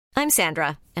I'm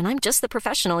Sandra, and I'm just the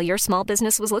professional your small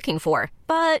business was looking for.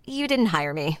 But you didn't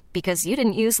hire me because you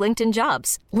didn't use LinkedIn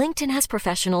Jobs. LinkedIn has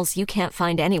professionals you can't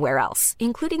find anywhere else,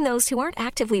 including those who aren't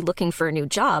actively looking for a new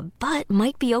job, but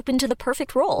might be open to the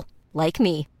perfect role, like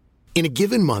me. In a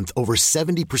given month, over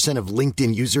 70% of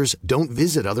LinkedIn users don't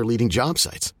visit other leading job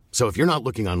sites. So if you're not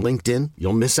looking on LinkedIn,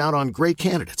 you'll miss out on great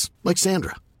candidates like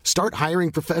Sandra. Start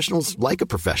hiring professionals like a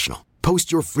professional.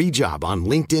 Post your free job on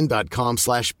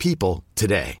linkedin.com/people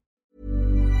today.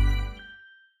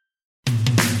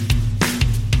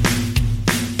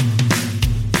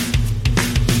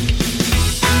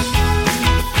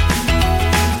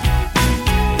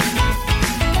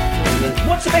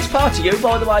 What's the best part of you,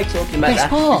 by the way, talking about Best that?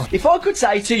 part? If I could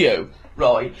say to you,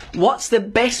 right, what's the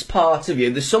best part of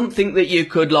you? There's something that you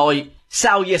could, like,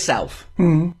 sell yourself.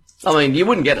 I mean, you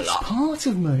wouldn't get a lot. Part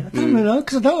of me. I don't really know,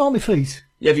 because I don't like my feet.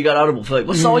 Have you got horrible feet?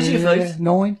 What size are your feet?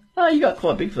 9. Oh, you got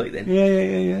quite big feet then.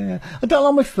 Yeah. I don't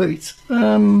like my feet.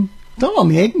 Don't like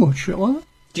my head much, right?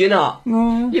 Do you not?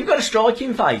 You've got a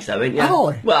striking face, though, haven't you?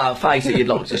 Oh. Well, a face that you'd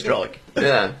like to strike.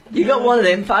 Yeah. You got one of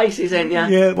them faces, haven't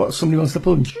you? Yeah, what, somebody wants to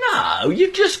punch? No,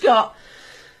 you've just got...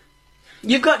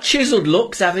 You've got chiselled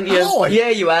looks, haven't you? Oh, yeah,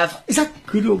 you have. Is that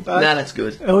good or bad? No, that's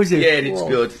good. Oh, is it? Yeah, it's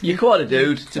good. You're quite a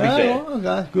dude, to be fair.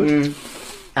 Okay, good.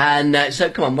 And so,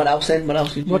 come on, what else then? What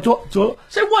else did you What? So,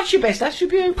 what's your best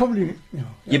attribute? Probably,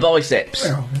 Your biceps.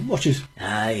 watches.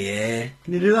 Ah, yeah.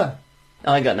 Can you do that?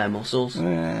 I ain't got no muscles.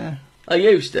 Yeah. I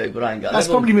used to, but I ain't got. That's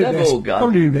They've all- probably my they've best. all gone.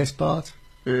 Probably my best part.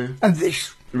 Yeah. And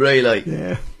this. Really?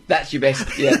 Yeah. That's your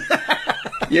best. Yeah.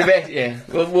 Your best. Yeah.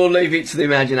 We'll leave it to the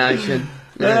imagination.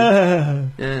 Yeah.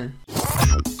 Yeah.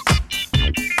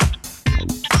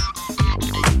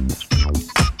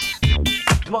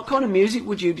 What kind of music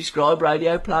would you describe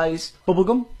radio plays?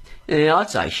 Bubblegum? Yeah, I'd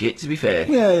say shit, to be fair.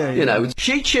 Yeah. You know,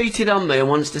 she cheated on me and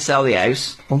wants to sell the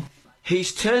house. Oh.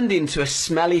 He's turned into a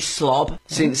smelly slob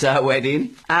since our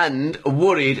wedding and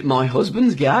worried my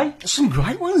husband's gay. Some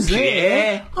great ones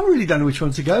there. Yeah. I really don't know which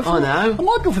one to go for. I know. I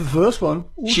might go for the first one.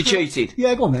 She cheated.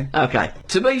 Yeah, go on then. Okay.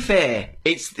 To be fair,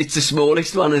 it's the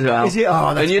smallest one as well. Is it?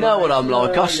 Oh, that's and you know great. what I'm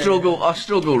like. I Yeah.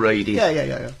 struggle reading.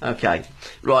 Yeah. Okay.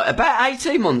 Right, about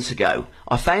 18 months ago,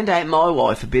 I found out my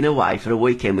wife had been away for a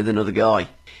weekend with another guy.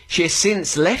 She has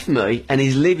since left me and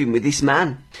is living with this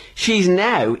man. She's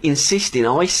now insisting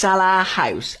I sell our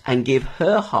house and give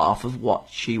her half of what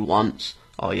she wants,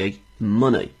 i.e.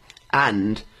 money,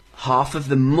 and half of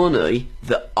the money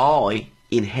that I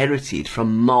inherited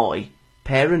from my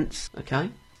parents,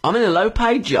 okay? I'm in a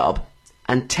low-paid job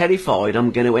and terrified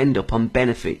I'm going to end up on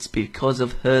benefits because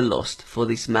of her lust for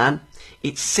this man.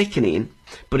 It's sickening,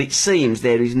 but it seems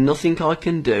there is nothing I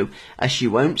can do as she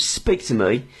won't speak to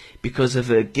me because of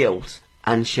her guilt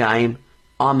and shame.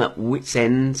 I'm at wit's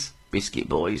ends. Biscuit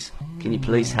boys, can you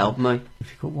please help me?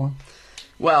 Difficult one.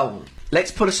 Well,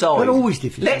 let's put aside... They're always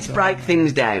difficult. Let's break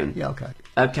things down. Yeah, okay.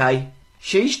 Okay,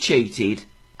 she's cheated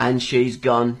and she's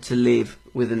gone to live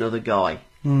with another guy.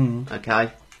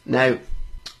 Okay? Now,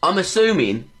 I'm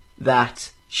assuming that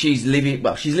she's living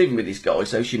with this guy,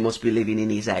 so she must be living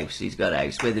in his house. He's got a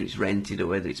house, whether it's rented or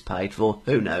whether it's paid for,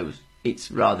 who knows?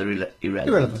 It's rather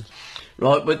irrelevant.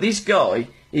 Right, but this guy,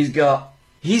 he's got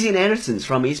his inheritance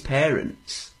from his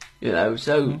parents, you know,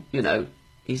 so, you know,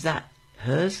 is that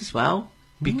hers as well?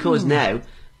 Because now,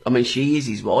 I mean, she is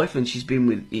his wife, and she's been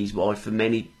with his wife for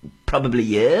probably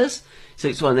years, so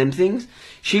it's one of them things.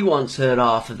 She wants her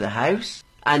half of the house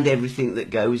and everything that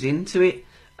goes into it,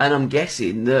 and I'm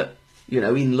guessing that, you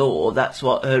know, in law, that's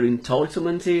what her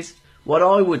entitlement is. What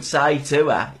I would say to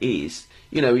her is,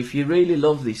 you know, if you really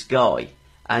love this guy,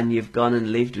 and you've gone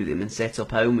and lived with him and set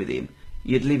up home with him,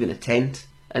 you'd live in a tent.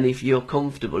 And if you're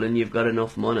comfortable and you've got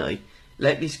enough money,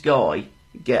 let this guy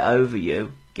get over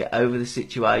you, get over the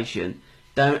situation.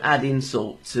 Don't add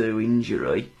insult to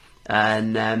injury,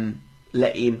 and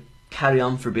let him carry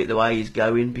on for a bit the way he's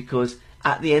going, because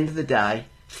at the end of the day,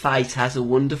 fate has a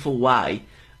wonderful way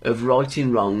of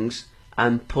righting wrongs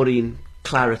and putting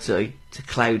clarity to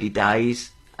cloudy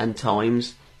days and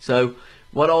times. So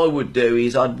what I would do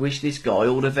is I'd wish this guy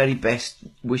all the very best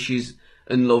wishes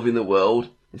and love in the world,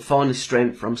 and find the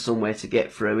strength from somewhere to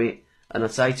get through it. And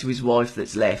I'd say to his wife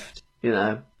that's left, you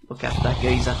know, look after that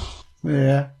geezer.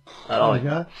 Yeah. All right.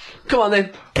 Go. Come on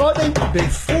then. Right then,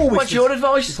 What's your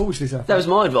advice? That was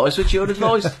my advice. What's your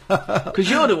advice? Because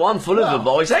you're the one full of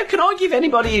advice. How can I give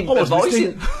anybody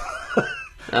advice?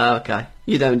 Oh, okay.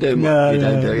 You don't do much. No, you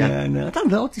don't do, no. I don't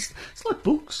know. It's like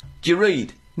books. Do you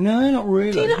read? No, not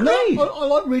really. Do you not read? I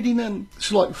like reading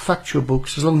it's like factual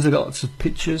books, as long as they've got lots of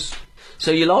pictures. So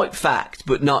you like fact,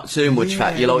 but not too much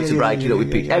fact. You like to break it up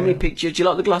with pictures. How many yeah. pictures? Do you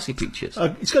like the glossy pictures?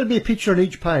 It's got to be a picture on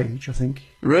each page, I think.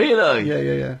 Really?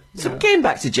 Yeah. So getting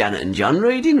back to Janet and John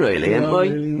reading, really, ain't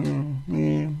we?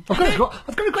 Yeah. I've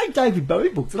got a great David Bowie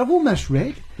book that I've almost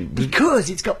read because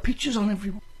it's got pictures on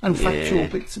everyone and factual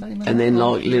bits. And then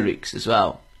like lyrics as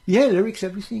well. Yeah, lyrics,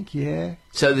 everything, yeah.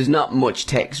 So there's not much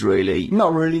text, really.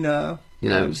 Not really, no. You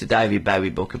know, it's a David Bowie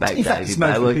book about In fact, David it's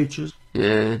mostly Bowie. pictures.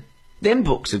 Yeah. Them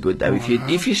books are good, though.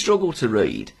 If you struggle to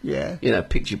read, Yeah. you know,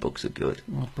 picture books are good.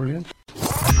 Oh, brilliant.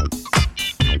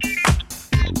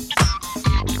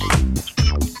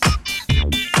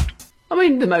 I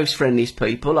mean, the most friendliest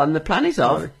people on the planet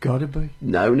are Gotta be.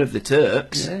 known of the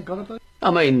Turks. Yeah, gotta be.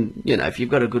 I mean, you know, if you've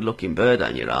got a good-looking bird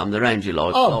on your arm, they're around you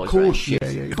like Oh, of flies around course, shit.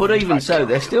 yeah. But even so,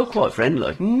 they're still quite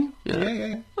friendly.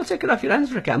 Yeah. I'll take it off your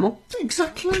hands for a camel.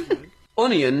 Exactly.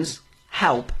 Onions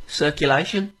help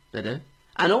circulation. They do.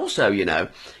 And also, you know,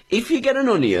 if you get an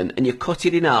onion and you cut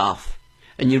it in half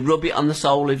and you rub it on the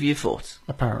sole of your foot,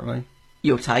 Apparently.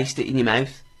 you'll taste it in your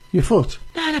mouth. Your foot?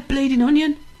 No, that bleeding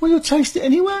onion. Well, you'll taste it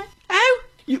anyway. How?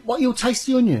 You'll taste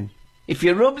the onion? If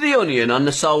you rub the onion on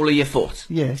the sole of your foot,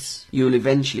 Yes. you'll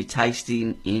eventually taste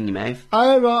it in your mouth.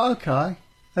 Oh, right, okay.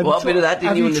 What bit of that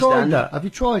didn't you understand? Tried that? Have you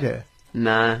tried it?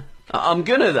 Nah. I'm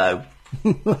gonna, though.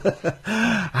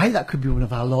 Hey, that could be one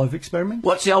of our live experiments.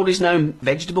 What's the oldest known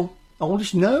vegetable?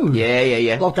 Oldest known?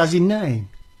 Yeah. Like as in name?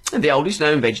 And the oldest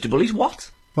known vegetable is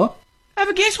what? What? Have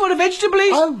a guess what a vegetable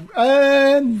is?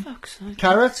 Oh,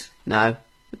 carrot? No.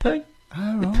 The pea.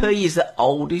 Oh, The right. pea is the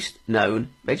oldest known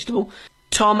vegetable.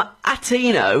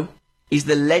 Tomatino is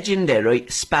the legendary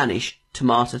Spanish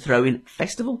tomato throwing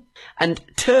festival. And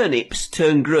turnips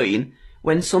turn green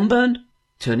when sunburned.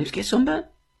 Turnips get sunburned.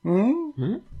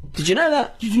 Did you know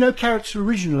that? Did you know carrots were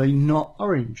originally not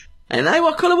orange? And they,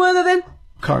 what colour were they then?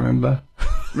 Can't remember.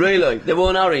 Really? They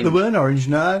weren't orange. They weren't orange,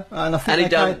 no. And I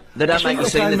think they don't make you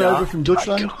see the came dark. over from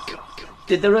Dutchland.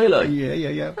 Did they really?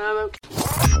 Yeah. Oh,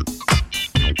 okay.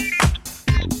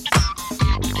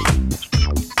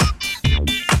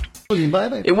 Brilliant,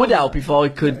 baby. It would help if I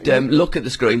could look at the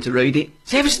screen to read it.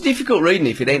 See, it's difficult reading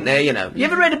if it ain't there, you know. You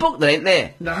ever read a book that ain't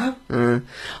there? No.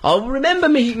 I remember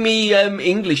me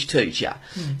English teacher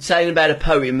saying about a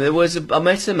poem. I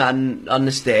met a man on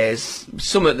the stairs.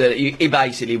 Something that he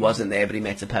basically wasn't there, but he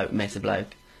met a bloke.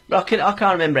 But I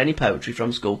can't remember any poetry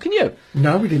from school. Can you?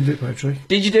 No, we didn't do poetry.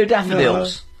 Did you do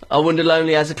daffodils? I wonder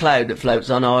lonely as a cloud that floats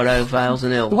on our vales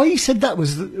and hills. The way you said that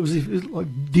was like,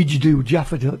 did you do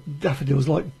daffodils?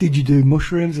 Like, did you do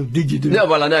mushrooms or did you do? No,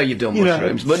 well, I know you've done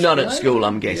mushrooms, but not at school,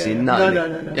 I'm guessing. No. You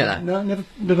know. No, never.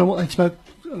 Don't know what they smoke.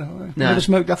 Never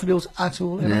smoked daffodils at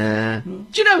all. Nah. Do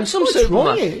you know in some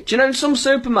Try it. Do you know in some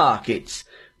supermarkets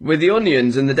with the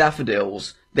onions and the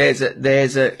daffodils, there's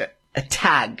a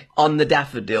tag on the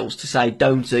daffodils to say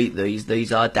don't eat these.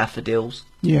 These are daffodils.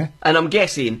 Yeah. And I'm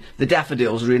guessing the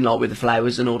daffodils are in like with the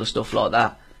flowers and all the stuff like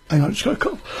that. Hang on, I just got a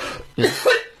cough. Yeah.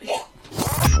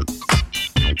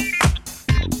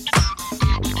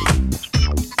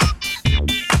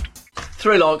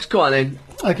 Three likes, come on then.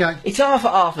 Okay. It's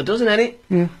half a dozen, ain't it?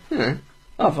 Yeah.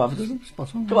 Half a dozen.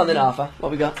 Spot on. Come on then, Arthur.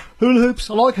 What we got? Hula hoops.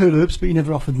 I like hula hoops, but you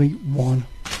never offered me one.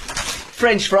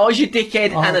 French fries, you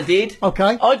dickhead, and I did.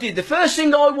 Okay. I did. The first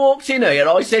thing I walked in here,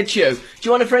 I said to you, do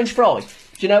you want a French fries?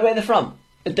 Do you know where they're from?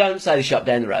 And don't say the shop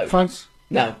down the road. France.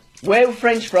 No. Where were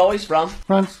French fries from?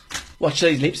 France. Watch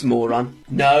these lips, moron.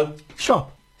 No.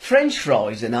 Shop. French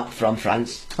fries are not from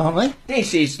France. Aren't they?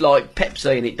 This is like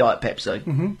Pepsi and it Diet Pepsi.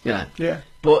 You know. Yeah.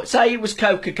 But say it was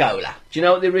Coca-Cola. Do you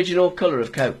know what the original colour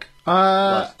of Coke?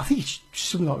 I think it's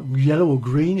something like yellow or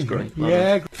green. Isn't Green. it?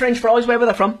 Yeah. French fries, where were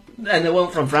they from? And they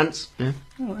weren't from France. Yeah.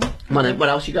 Come on then, what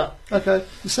else you got? Okay.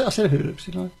 I said hula hoops,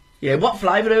 didn't I? Yeah, what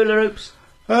flavour hula hoops?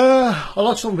 I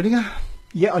like salt and vinegar.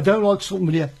 Yeah, I don't like salt and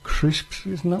vinegar crisps.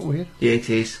 Isn't that weird? Yeah, it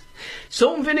is.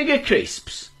 Salt and vinegar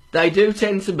crisps, they do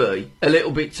tend to be a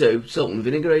little bit too salt and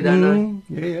vinegary, don't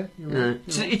they? Yeah. You're right.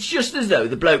 So it's just as though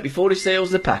the bloke, before he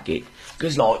seals the packet,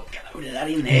 goes like, get a load of that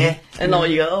in there. And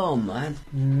like you go, oh man.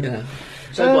 You know.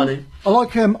 So go on in. I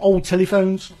like old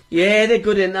telephones. Yeah, they're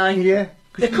good, aren't they? Yeah.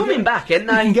 They're coming back, aren't You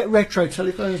can they? get retro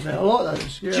telephones now. I like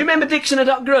those. Yeah. Do you remember Dixon and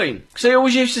Doc Green? Because he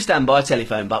always used to stand by a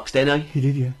telephone box, didn't he? He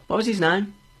did, yeah. What was his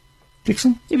name?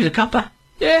 Dixon? He was a copper.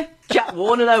 Yeah. Jack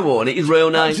Warner, no Warner, his real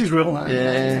name. That's his real name.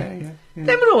 Yeah. Yeah.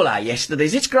 They were all our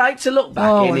yesterdays. It's great to look back,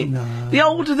 Oh, isn't I it? know. The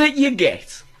older that you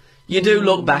get, you do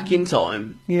look back in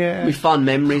time. Yeah. With fond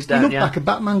memories, We don't looked you? back at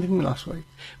Batman, didn't we, last week?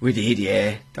 We did,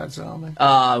 yeah. Dad's Army.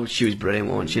 Oh, she was brilliant,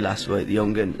 wasn't she, last week, the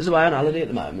young un. There's away on holiday at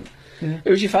the moment. Yeah.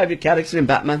 Who was your favourite character in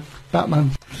Batman?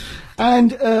 Batman.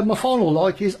 And my final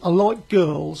like is I like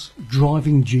girls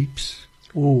driving jeeps.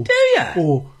 Or, Do you?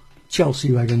 Or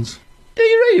Chelsea wagons. Do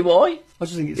you really? Why? I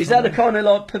just think it's Is that a fun. kind of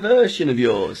like perversion of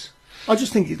yours? I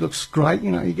just think it looks great.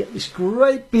 You know, you get this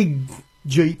great big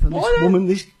Jeep and this woman,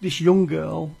 this young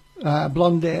girl,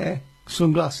 blonde hair,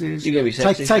 sunglasses. You're going to be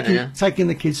sexist, taking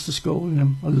the kids to school. You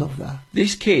know, I love that.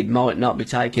 This kid might not be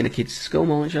taking the kids to school,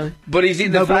 might she? But is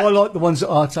it the No, fact... but I like the ones that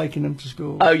are taking them to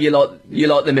school. Oh, you like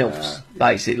the MILFs,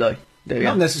 basically, do you?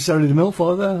 Not necessarily the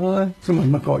MILF either, are they? Some of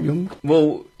them are quite young.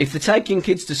 Well, if they're taking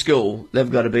kids to school,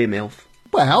 they've got to be a MILF.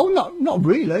 Well, not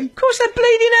really. Of course, they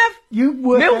bleeding have. You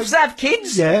work MILFs out, have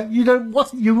kids. Yeah, you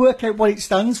work out what it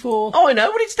stands for. Oh, I know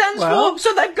what it stands for.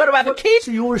 So they've got to have a kid.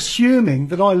 So you're assuming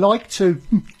that I like to.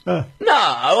 No,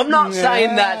 I'm not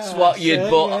saying that's what you'd.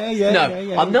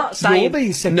 I'm not saying. You're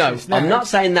being sexist now. I'm not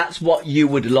saying that's what you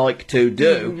would like to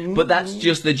do. But that's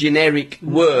just the generic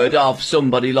word of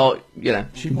somebody like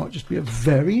She might just be a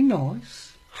very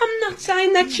nice. I'm not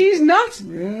saying that she's not.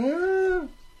 Yeah.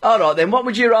 All right, then. What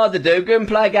would you rather do? Go and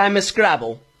play a game of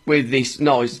Scrabble with this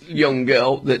nice young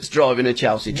girl that's driving a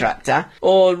Chelsea tractor,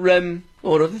 or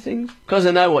other things? Because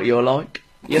I know what you're like.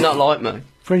 You're not like me.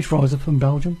 French fries are from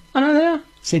Belgium. I know they are.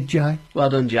 Said Jay. Well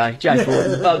done, Jay. Jay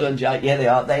Ford. Well done, Jay. Yeah, they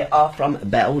are. They are from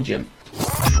Belgium.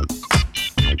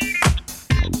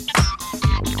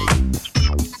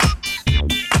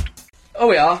 Oh,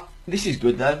 we are. This is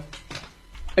good, though.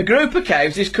 A group of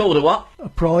cows is called a what? A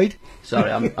pride.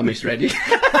 Sorry, I misread it.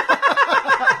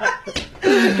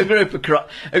 A group of crows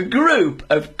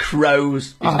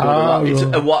is called a what? It's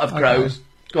a what of crows. Okay.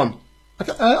 Go on.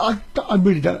 I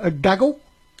really don't. A gaggle?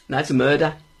 No, it's a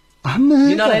murder. A murder?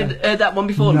 You not heard that one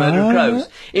before, No. Murder of Crows?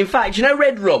 In fact, you know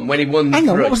Red Rum, when he won the Hang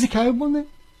on, Crows? what was the cow one then?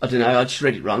 I don't know, I just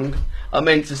read it wrong. I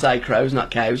meant to say crows, not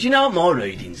cows. You know what my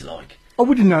reading's like? I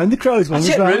would have known the crows one I was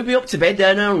set that. Ruby up to bed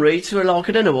down there and read to her like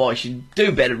I don't know why. She'd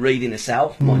do better reading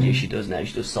herself. Mind you, she does now.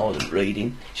 She does silent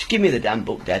reading. Just give me the damn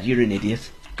book, Dad. You're an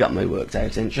idiot. Got me worked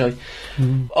out, ain't she?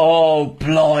 Oh,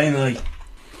 blimey.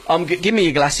 Give me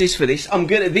your glasses for this.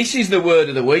 This is the word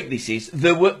of the week, this is.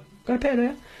 Got a pen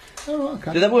here? Oh,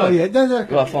 okay. Did that work? Oh, yeah. No,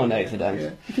 Well, I'll find out if I don't.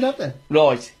 Yeah. You can have that.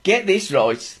 Right, get this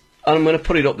right. And I'm going to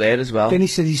put it up there as well.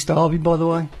 Dennis said he's starving, by the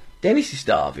way. Dennis is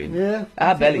starving. Yeah.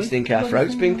 Our bellies think our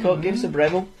throat's been cut. Give us a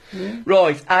breville. Yeah.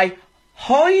 Right, a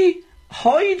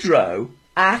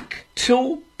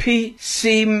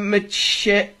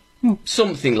hydroactylpisimache,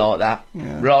 something like that,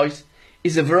 right,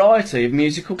 is a variety of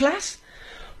musical glass.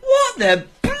 What the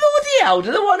bloody hell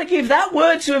do they want to give that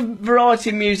word to a variety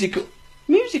of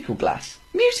musical glass?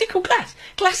 Musical glass?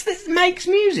 Glass that makes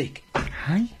music?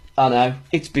 Hey? I know,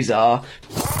 it's bizarre.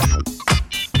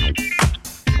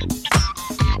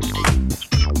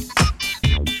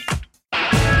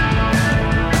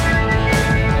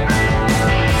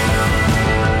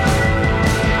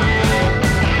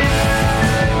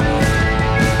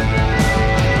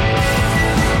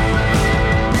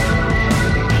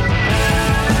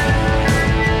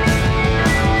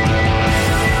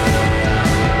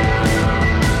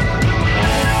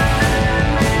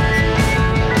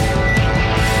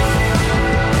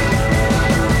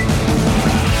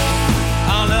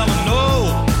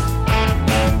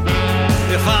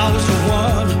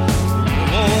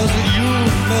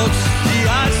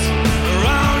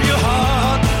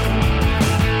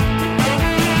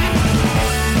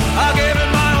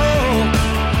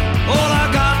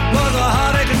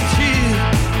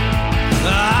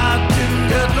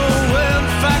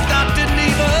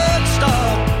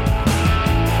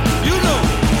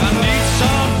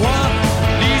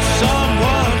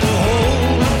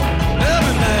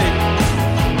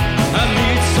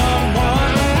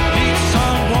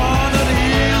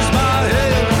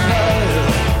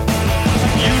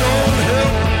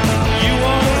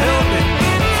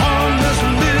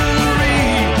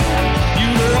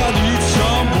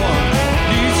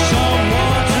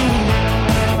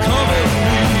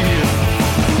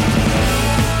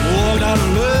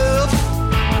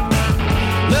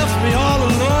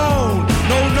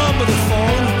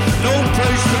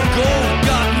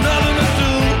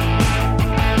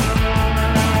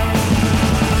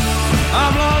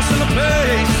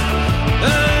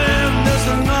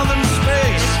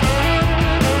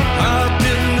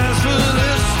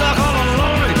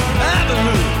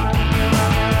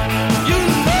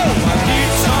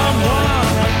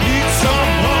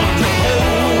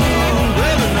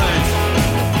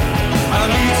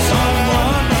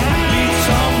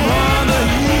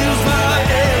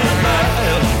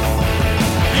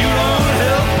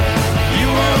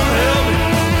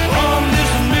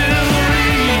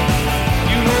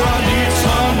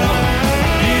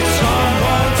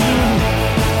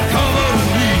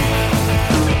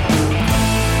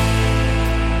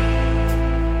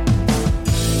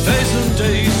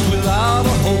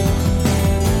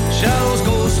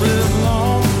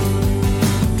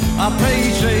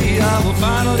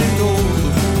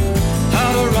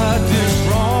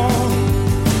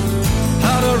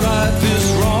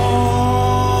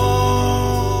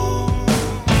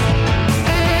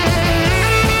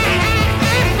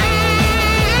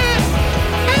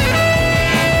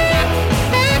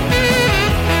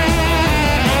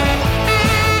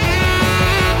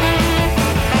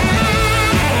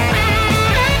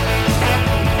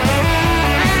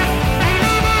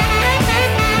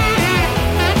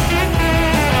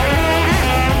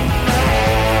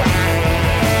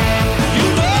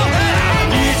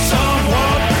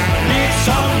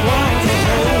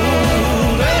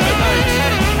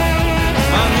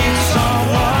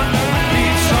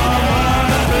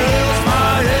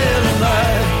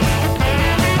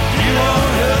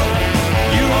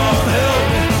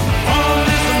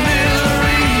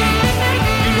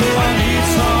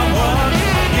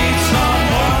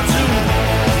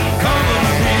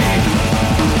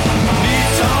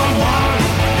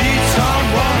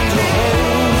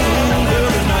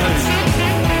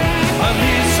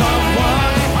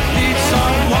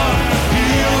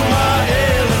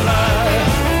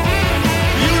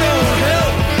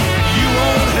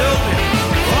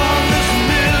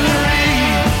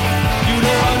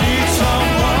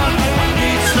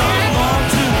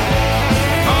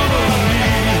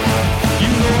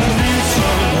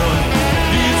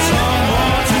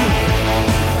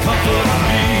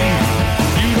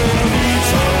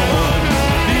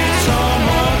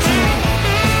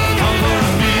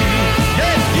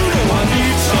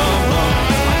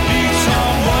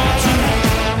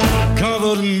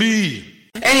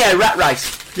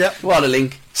 right. Yep. What a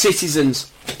link.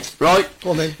 Citizens. Right?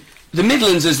 Go on then. The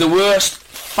Midlands has the worst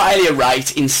failure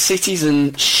rate in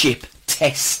citizenship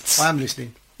tests. I am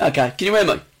listening. Okay, can you hear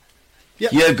me?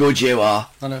 Yep. You're good, you are.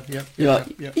 I know, yeah. You're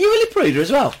Yep. Are you a lip reader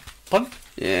as well? Pardon?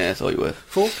 Yeah, I thought you were.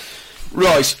 4.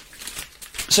 Right.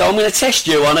 So I'm going to test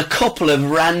you on a couple of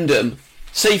random.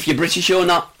 See if you're British or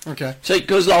not. Okay. So,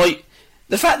 because, like,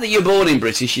 the fact that you're born in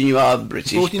British and you are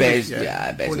British Born in bears, Britain,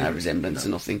 yeah. bears Born no in- resemblance no. to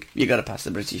nothing. You've got to pass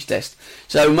the British test.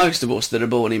 So most of us that are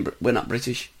born in we're not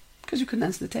British because we couldn't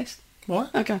answer the test. Why?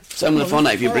 Okay. So I'm going to find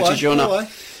out if you're British or not. Why?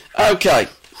 Okay.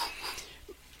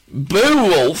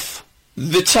 Beowulf,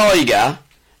 the tiger,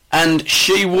 and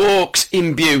She Walks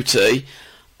in Beauty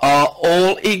are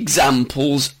all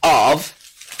examples of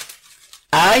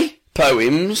A.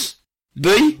 Poems,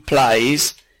 B.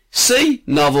 Plays, C.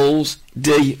 Novels,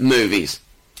 D. Movies.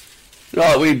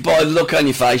 Right, by the look on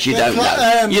your face, you don't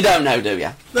know. You don't know, do you?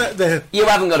 You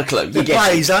haven't got a clue. You're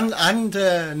plays guessing. and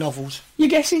novels. You're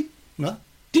guessing? No?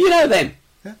 Do you know them?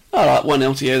 Yeah. All right,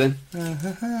 1-0 to you then.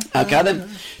 Okay then.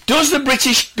 Does the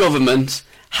British government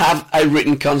have a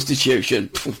written constitution?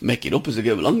 Make it up as they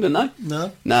go along, don't they?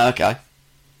 No, No, okay.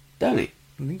 Don't it?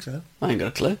 I think so. I ain't got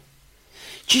a clue.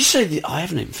 Did you say that I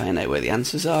haven't even found out where the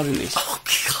answers are in this? Oh,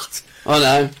 God. I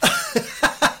know.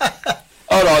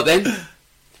 All right then.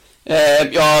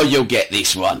 You'll get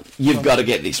this one. You've got to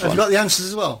get this Have one. you got the answers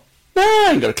as well? No, I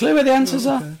ain't got a clue where the answers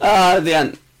are.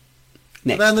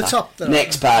 Next They're on the pa- top. There.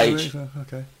 Next page.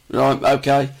 Okay. Right,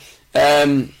 okay.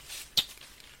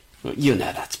 You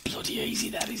know that's bloody easy,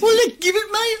 that isn't Well, it? give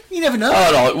it, mate. You never know.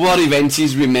 All right, what event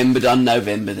is remembered on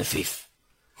November the 5th?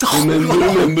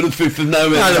 Remember the 5th of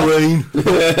November. Halloween.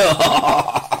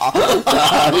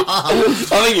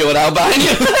 I think you're an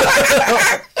Albanian.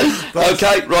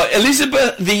 Okay, right.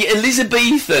 The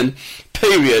Elizabethan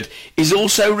period is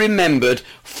also remembered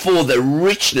for the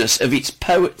richness of its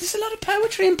poet. There's a lot of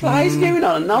poetry and plays going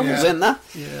on and novels, isn't there?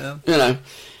 Yeah. You know,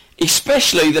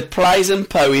 especially the plays and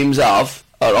poems of,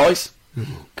 all right,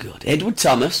 oh God, Edward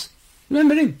Thomas.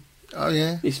 Remember him? Oh,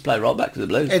 yeah. He used to play right back to the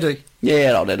blues. Eddie.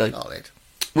 Yeah, old Eddie. Oh, Ed.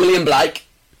 William Blake.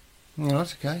 All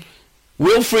right, okay.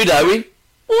 Wilfred Owen.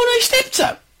 Oh, no, he stepped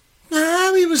up.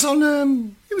 No, he was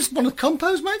on, he was one of the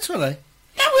Compo's mates, wasn't he?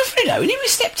 No, Wilfred Owen, he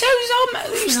was Steptoe.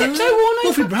 He was Steptoe, wasn't he?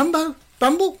 Wilfred Bramble.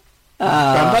 Bramble?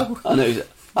 I knew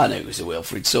it was a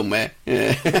Wilfred somewhere.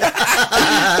 Yeah.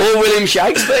 Or William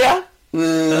Shakespeare.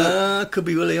 Could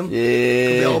be William. Yeah.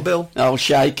 Could be old Bill. Old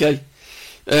Shaky.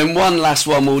 One last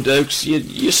one we'll do, 'cause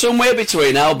you're somewhere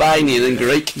between Albanian and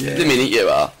Greek. Yeah. The minute you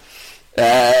are.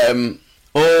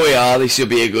 Oh, yeah, this will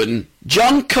be a good one.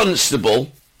 John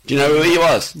Constable. Do you know who he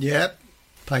was? Yeah.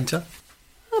 Painter.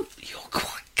 Oh, you're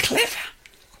quite clever.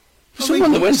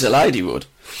 Someone that went to Ladywood,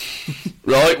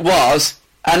 right, was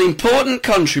an important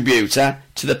contributor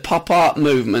to the pop art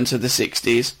movement of the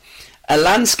 60s, a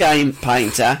landscape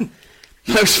painter,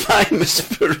 most famous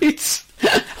for its...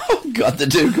 Oh, God, they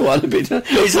do go on a bit.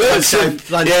 He's a landscape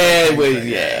painter.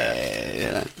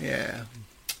 Yeah.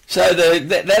 So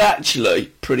they're actually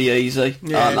pretty easy,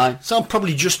 aren't they? So I'm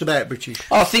probably just about British.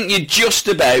 I think you're just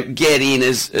about getting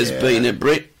as being a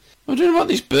Brit. I don't know what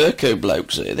this Burko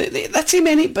bloke's here. That's him,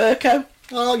 ain't it, Burko?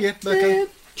 Oh, yeah, Burko. Yeah.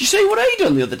 Did you see what he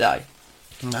done the other day?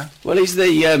 No. Well, he's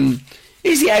the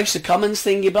House of Commons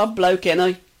thingy bob bloke, ain't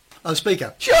he? Oh,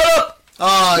 speaker. Shut up!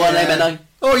 Oh, One yeah. name, ain't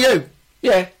Oh, you.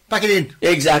 Yeah. Back it in.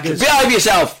 Exactly. Because- Behave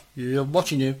yourself! Yeah, I'm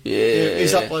watching you. Yeah.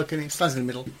 He's that bloke and he stands in the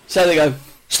middle. So they go,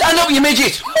 stand up, you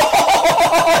midget!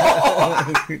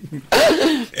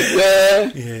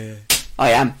 Yeah. Yeah.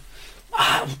 I am.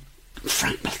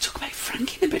 Frank, we'll talk about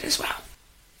Frank in a bit as well.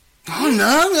 Oh,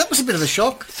 no, that was a bit of a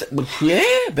shock. Yeah,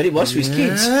 but it was for his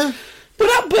kids. Yeah. But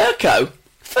that Burko,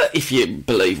 if you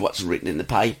believe what's written in the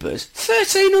papers,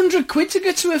 1,300 quid to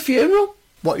go to a funeral.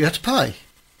 What, you had to pay?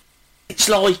 It's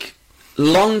like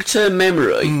long-term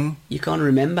memory, you can't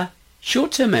remember.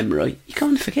 Short-term memory, you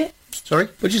can't forget. Sorry,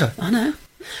 what'd you say? I know.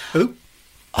 Who?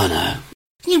 I know.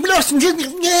 You lost him, didn't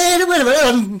you? Yeah, whatever.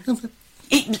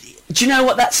 Do you know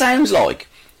what that sounds like?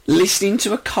 Listening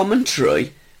to a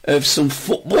commentary of some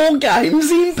football games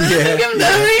in Birmingham,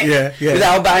 don't it? Yeah. With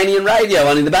Albanian radio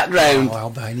on in the background. Oh,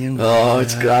 Albanian. Oh,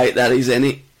 it's great, that is, isn't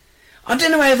it? I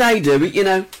don't know how they do it, you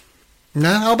know. No,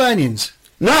 Albanians.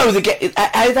 No,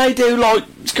 how they do, like,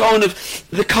 it's kind of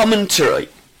the commentary.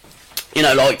 You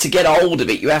know, like, to get hold of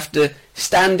it, you have to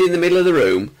stand in the middle of the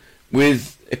room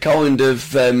with a kind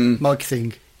of... Mic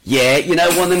thing. Yeah, you know,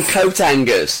 one of them coat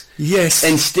hangers. Yes.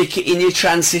 And stick it in your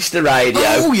transistor radio.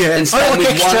 Oh, yeah. And stand with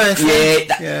extra.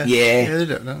 one. Yeah. They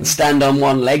don't know. And stand on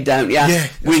one leg, don't you? Yeah.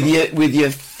 With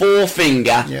your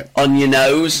forefinger on your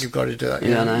nose. You've got to do that. You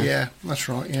know? Yeah, that's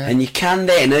right. Yeah. And you can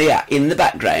then, in the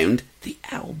background, the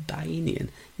Albanian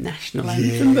national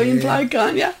anthem being played,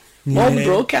 can't you? While the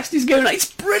broadcast is going on.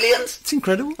 It's brilliant. It's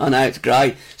incredible. I know, it's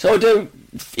great. So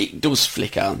it does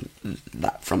flicker on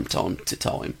that from time to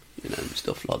time. You know,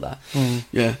 stuff like that.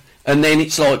 Yeah. And then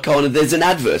it's like kind of, there's an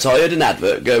advert. I heard an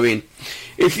advert going,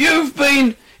 if your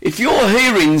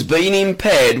hearing's been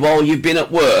impaired while you've been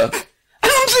at work,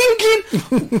 and I'm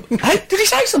thinking, hey, did he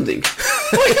say something?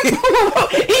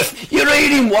 If your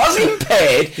hearing was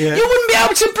impaired, you wouldn't be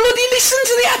able to bloody listen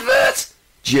to the advert.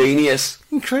 Genius.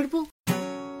 Incredible.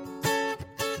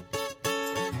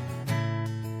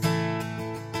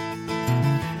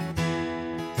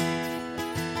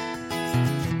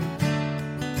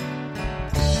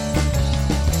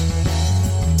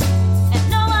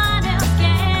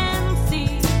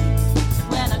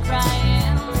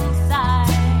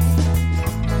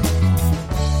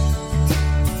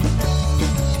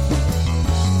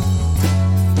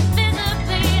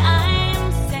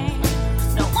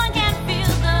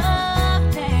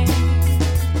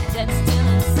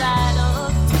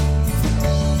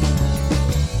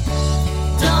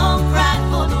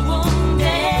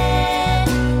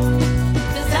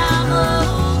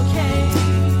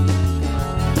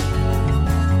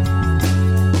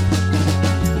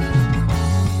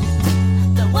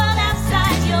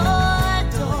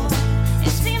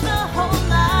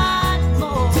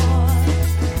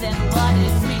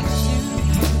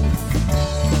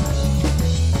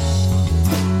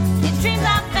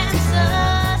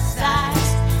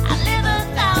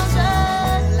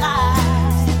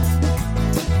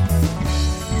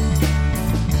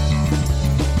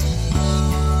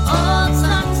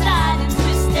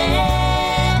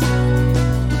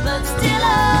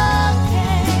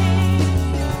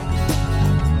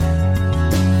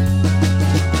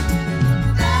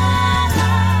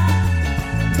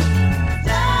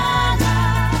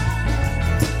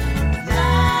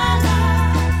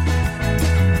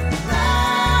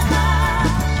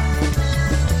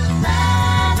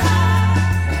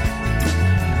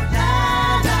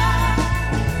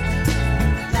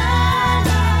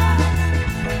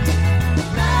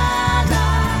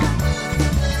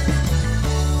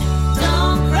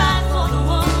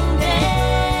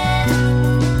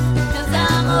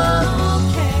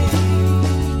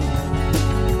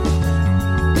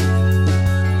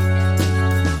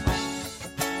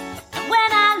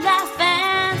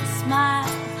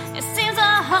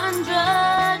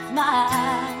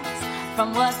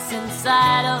 From what's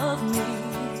inside of me,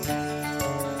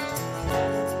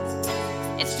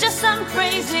 it's just some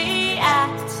crazy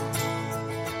act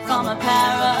from a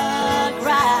paragraph.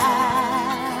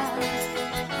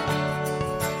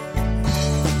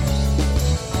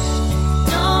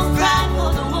 Don't cry for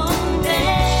the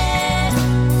wounded,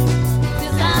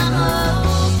 'cause I'm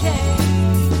okay.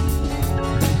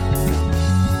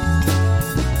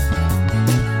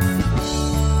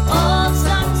 Oh,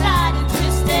 tongue-tied and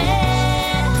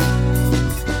twisted,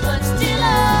 but still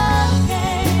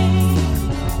okay.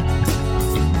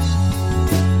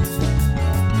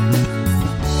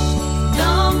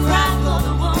 Don't cry for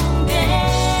the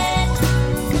wounded,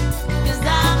 'cause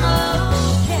I'm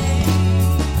okay.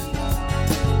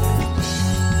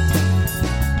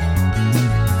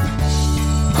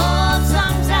 Oh,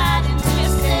 tongue-tied and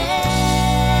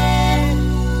twisted,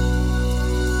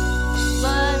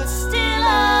 but still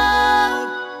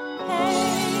okay.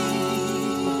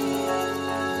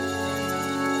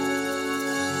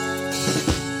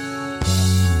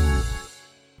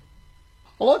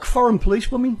 I like foreign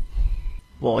police women.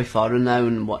 Why foreign now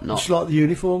and whatnot? Just like the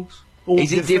uniforms. All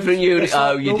Is it different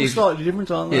They're you all did. slightly different,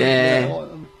 aren't they? Yeah. I like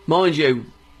them. Mind you,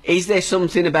 is there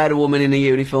something about a woman in a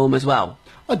uniform as well?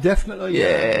 Oh, definitely.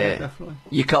 Yeah, definitely.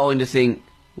 You kind of think,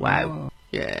 wow. Oh.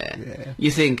 Yeah. Yeah. You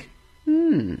think,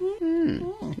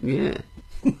 yeah.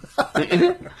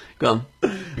 Go on.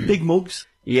 Big mugs.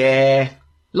 Yeah.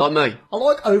 Like me. I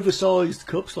like oversized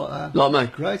cups like that. Like me.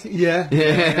 Great. Yeah.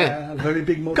 Very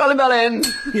big mug. Colin Bellend.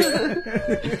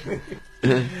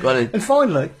 Go on in. And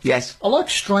finally, Yes. I like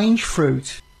strange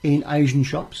fruit in Asian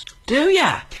shops Do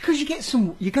ya? because you get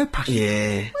some. You go past.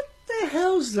 Yeah. What the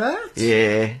hell's that?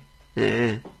 Yeah.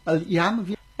 Yeah. Yam? Have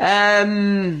you?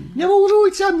 Um, All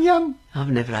right, yam. I've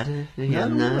never had a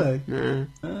yam, really? no.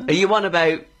 Are you on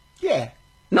about, Yeah.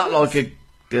 not like a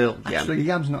girl yam? Actually,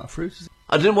 yam's not a fruit, is it?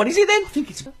 I don't know, what is it then? I think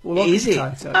it's. Well, like Is a it?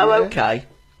 potato, Oh, yeah. okay.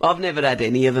 I've never had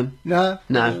any of them. No.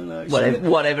 No.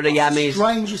 Whatever a yam is.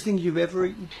 Strangest thing you've ever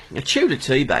eaten? I chewed a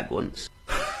tea bag once.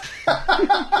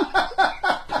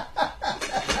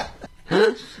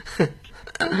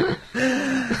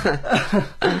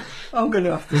 I'm going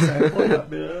to have to say that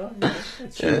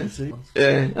bit.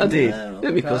 Yeah, I did. Yeah,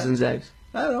 At my cousin's house.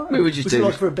 Oh, right. We were just Was it doing.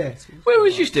 like for a bet? We were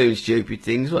just doing stupid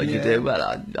things. What did you Yeah. do?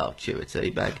 Well, I'll chew a tea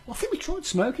bag. I think we tried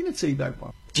smoking a tea bag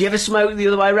one. Do you ever smoke the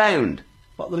other way round?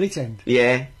 What, the lit end?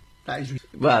 Yeah. That is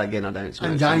Well, again, I don't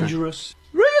smoke. and so no. dangerous.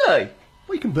 Really?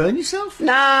 Well, you can burn yourself.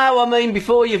 No, I mean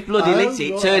before you've bloody Oh, lit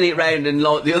it, right. turn it round and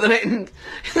light the other end.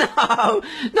 No,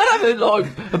 not have it like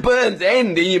a burnt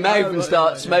end in your mouth and right,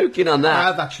 start yeah. smoking on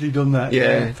that. I've actually done that.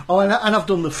 Yeah. Oh, and I've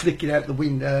done the flick it out the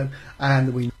window and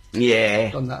the window.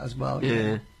 Yeah, Done that as well.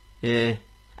 yeah, yeah.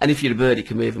 And if you're a bird, it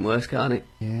can be even worse, can't it?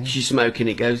 Yeah. If you're smoking,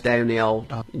 it goes down the old.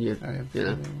 Oh, You yeah.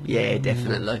 know, yeah,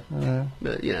 definitely. Yeah.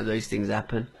 But you know, these things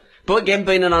happen. But again,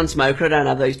 being a non-smoker, I don't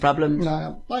have those problems.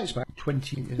 No, I it's about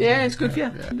 20 years. Yeah, it's good for you.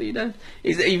 But you don't.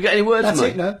 You've got any words That's for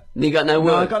me? it, no. You got no No,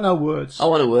 word? I got no words. I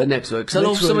want a word next week, because I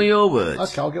love Next some of week. your words.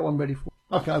 Okay, I'll get one ready for.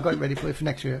 Okay, I've got it ready for you for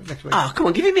next year. Next week. Oh, come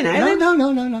on, give it me now then.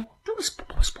 No. Don't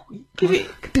spoil it. Give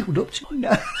it- Build up to it.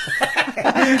 No.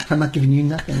 I'm not giving you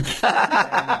nothing.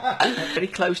 Very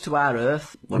close to our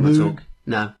Earth. What am I Moon. talking?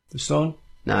 No. The sun.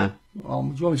 No. Do you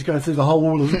want me to go through the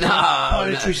whole of the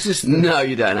planetary system? No,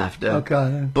 you don't have to. Okay,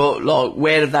 then. But, like,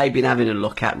 where have they been having a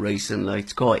look at recently?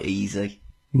 It's quite easy.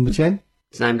 Number 10.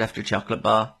 It's named after a chocolate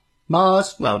bar.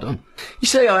 Mars. Well done. You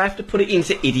see, I have to put it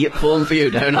into idiot form for you,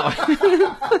 don't I?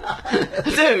 I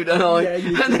do, don't I? Yeah,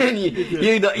 you and do.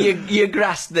 then you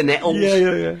grasp the nettles. Yeah. Why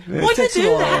do you It takes a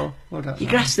do while. that? I don't You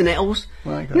know. grasp the nettles.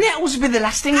 Right, go. Nettles would be the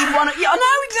last thing you'd want to... Yeah, I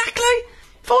know, exactly.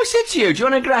 If I said to you, do you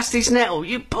want to grasp this nettle?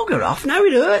 You bugger off. No,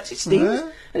 it hurts. It stings. Yeah.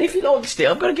 And if you like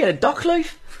still, I've got to get a dock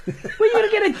leaf. Where you going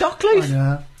to get a dock leaf? I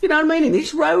know. You know what I mean? In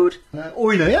this road.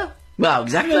 Or in here. Well,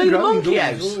 exactly. Yeah, the growing monkey doors.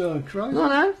 house. Oh, Christ. I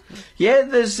know. Yeah,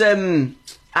 there's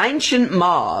ancient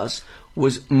Mars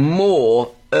was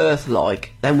more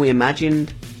Earth-like than we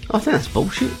imagined. I think that's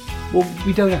bullshit. Well,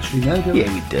 we don't actually know, do we?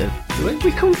 Yeah, we do. Do we?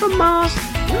 We come from Mars.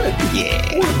 Really?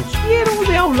 Yeah. All of us. Yeah, all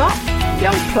the whole lot. The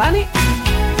whole planet.